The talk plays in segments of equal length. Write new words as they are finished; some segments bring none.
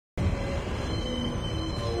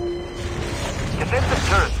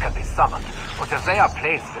summoned, but if they are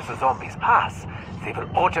placed as the zombies pass, they will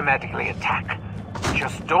automatically attack.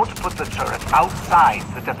 Just don't put the turret outside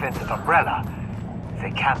the defensive umbrella. They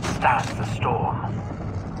can't stand the storm.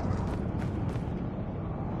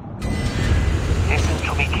 Listen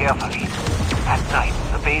to me carefully. At night,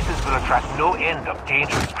 the bases will attract no end of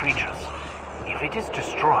dangerous creatures. If it is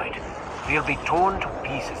destroyed, they'll be torn to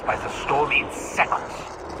pieces by the storm in seconds.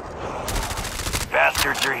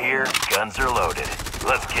 Bastards are here, guns are loaded.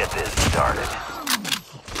 Let's get this started.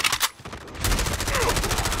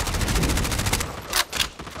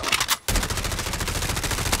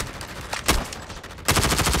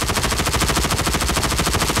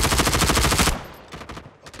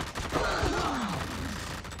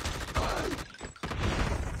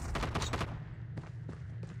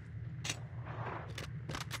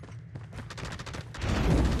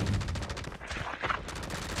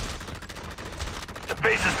 The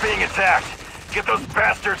base is being attacked. Get those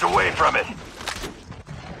bastards away from it.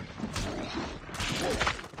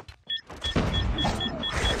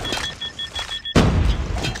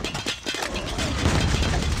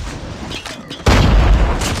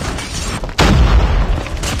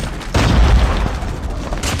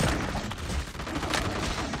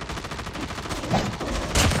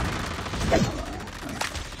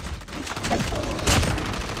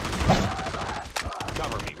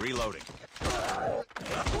 Cover me, reloading.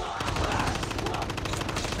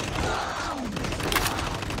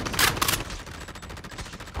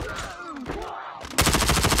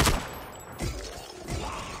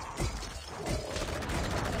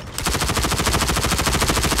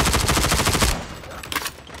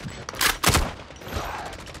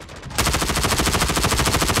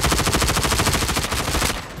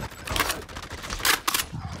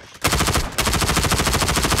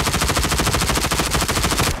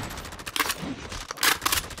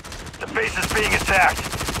 The base is being attacked.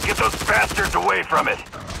 Get those bastards away from it.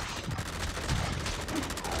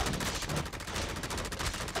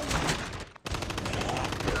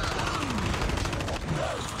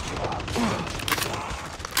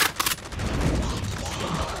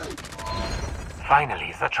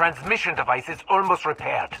 Finally, the transmission device is almost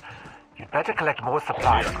repaired. You'd better collect more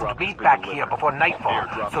supplies and meet back here before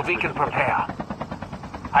nightfall so we can prepare.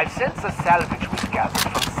 I've sent the salvage we've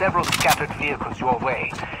gathered from several scattered vehicles your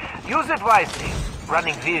way. Use it wisely.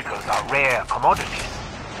 Running vehicles are rare commodities.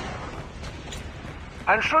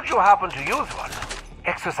 And should you happen to use one,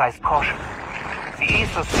 exercise caution. The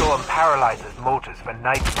Aether Storm paralyzes motors for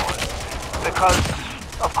nightfall. Because,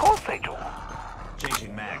 of course they do.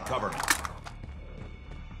 Changing mag, cover me.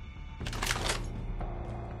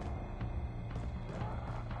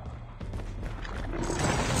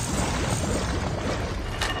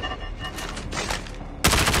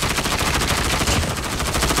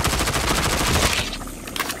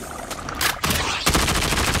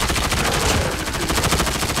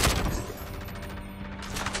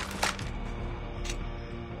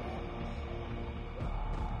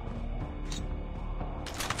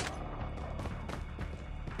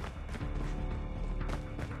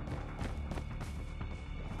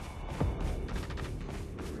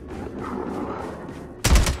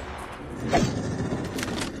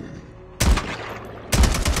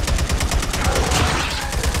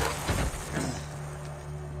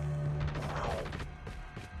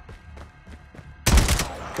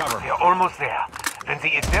 We're almost there. When the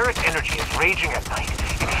etheric energy is raging at night,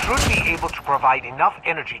 it should be able to provide enough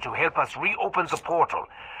energy to help us reopen the portal.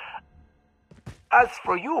 As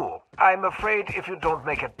for you, I'm afraid if you don't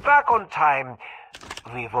make it back on time,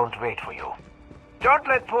 we won't wait for you. Don't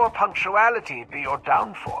let poor punctuality be your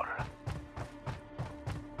downfall.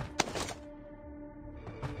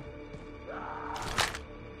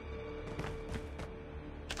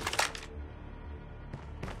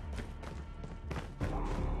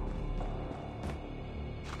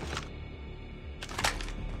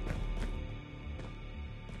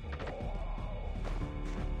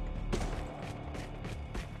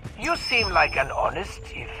 You seem like an honest,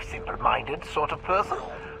 if simple-minded sort of person.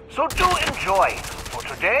 So do enjoy. For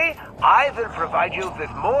today, I will provide you with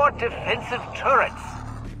more defensive turrets.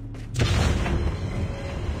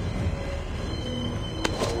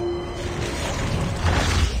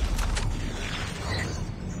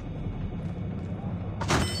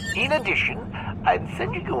 In addition, I'm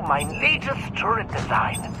sending you my latest turret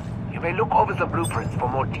design. You may look over the blueprints for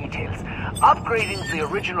more details. Upgrading the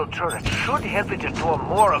original turret should help it endure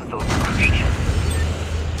more of those creatures.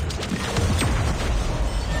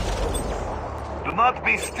 Do not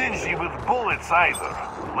be stingy with bullets either.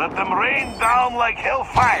 Let them rain down like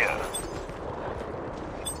hellfire.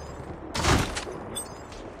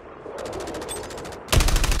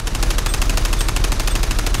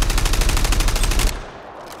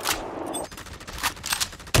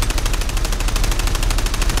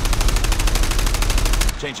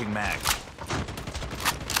 mag.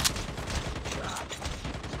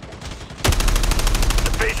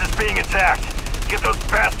 The base is being attacked. Get those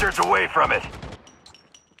bastards away from it.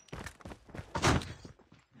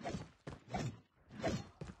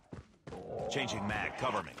 Changing mag,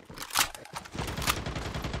 cover me.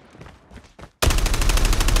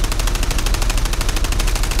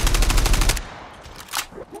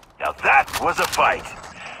 Now that was a fight.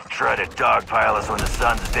 Try to dogpile us when the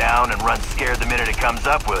sun's down and run scared the minute it comes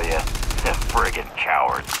up, will you? Friggin'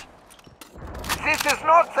 cowards. This is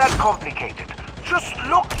not that complicated. Just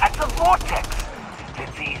look at the vortex. When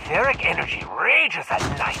the etheric energy rages at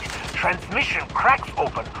night, transmission cracks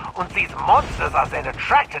open, and these monsters are then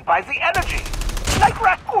attracted by the energy. Like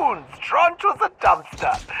raccoons drawn to the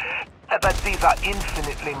dumpster. But these are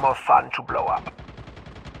infinitely more fun to blow up.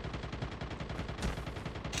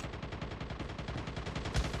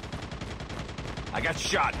 I got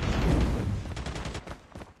shot.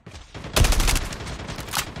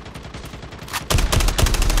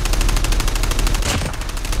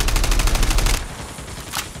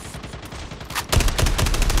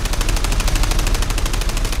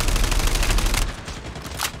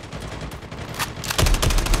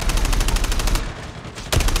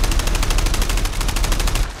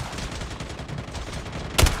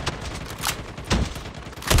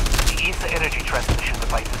 The ether energy transmission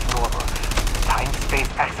device is normal. Time-space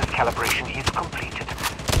axis calibration is completed.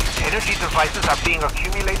 Energy devices are being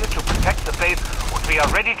accumulated to protect the base, and we are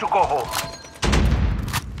ready to go home.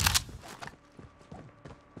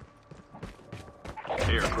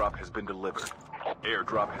 Airdrop has been delivered.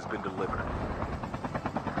 Airdrop has been delivered.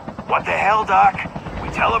 What the hell, Doc? We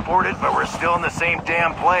teleported, but we're still in the same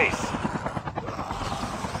damn place.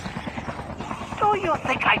 Do you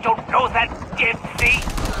think I don't know that, Dipsy?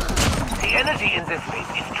 The energy in this space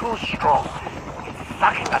is too strong. It's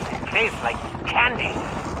sucking us in place like candy.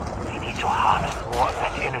 We need to harness more of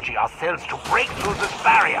that energy ourselves to break through this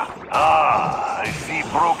barrier. Ah, I see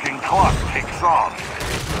broken clock ticks on.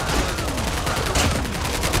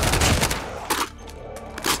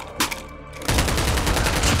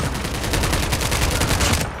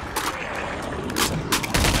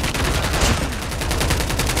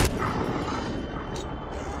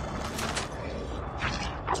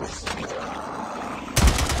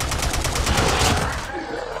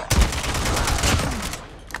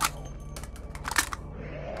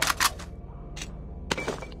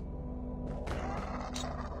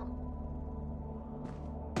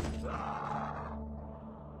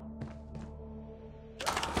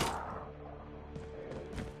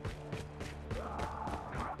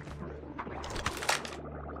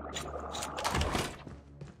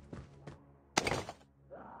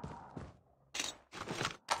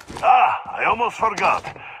 I almost forgot.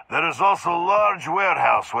 There is also a large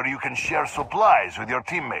warehouse where you can share supplies with your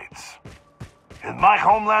teammates. In my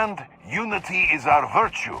homeland, unity is our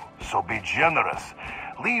virtue, so be generous.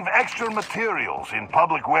 Leave extra materials in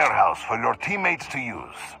public warehouse for your teammates to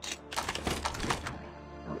use.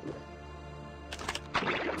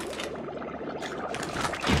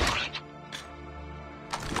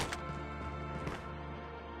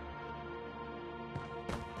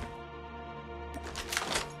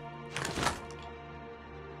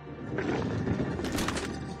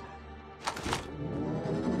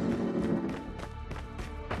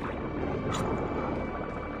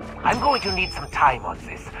 I'm going to need some time on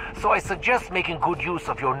this, so I suggest making good use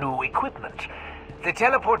of your new equipment. The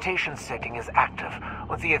teleportation setting is active,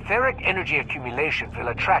 and the etheric energy accumulation will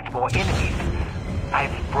attract more enemies.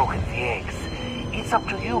 I've broken the eggs. It's up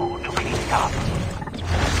to you to clean it up.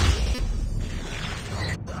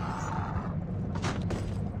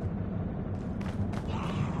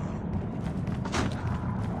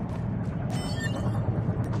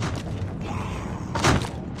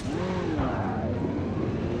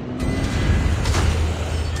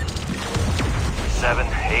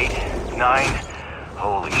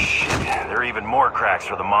 Holy shit, there are even more cracks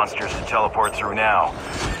for the monsters to teleport through now.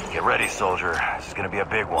 Get ready, soldier. This is gonna be a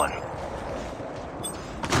big one.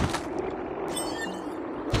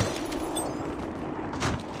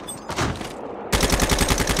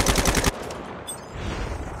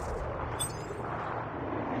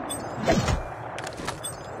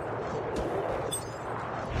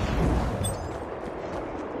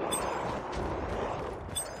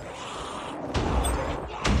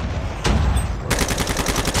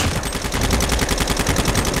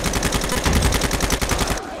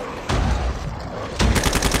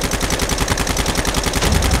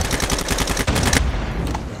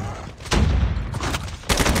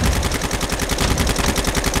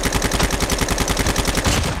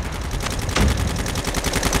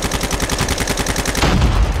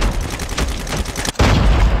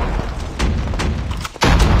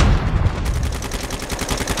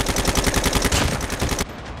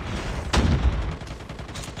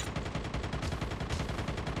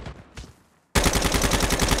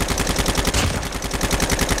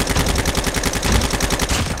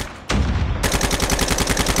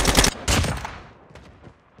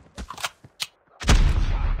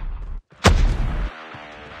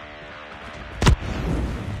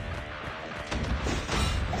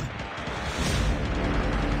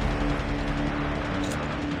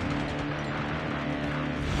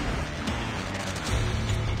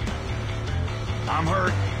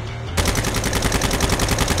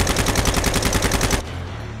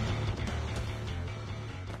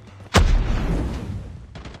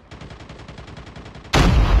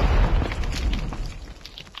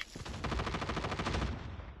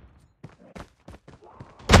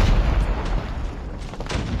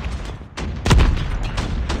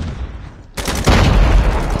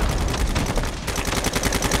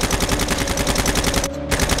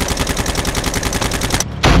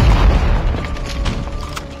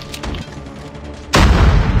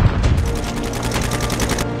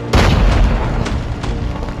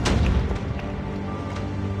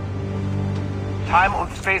 Time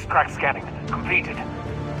und spacecraft scanning completed.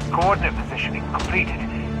 Coordinate positioning completed.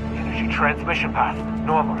 Energy transmission path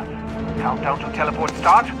normal. Countdown to teleport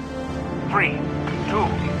start. 3, 2,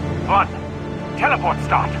 1. Teleport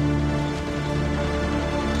start.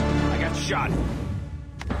 I got shot.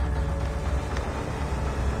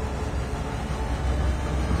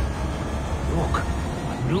 Look,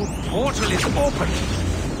 a new portal is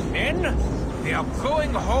open. Men, they are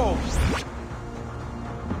going home.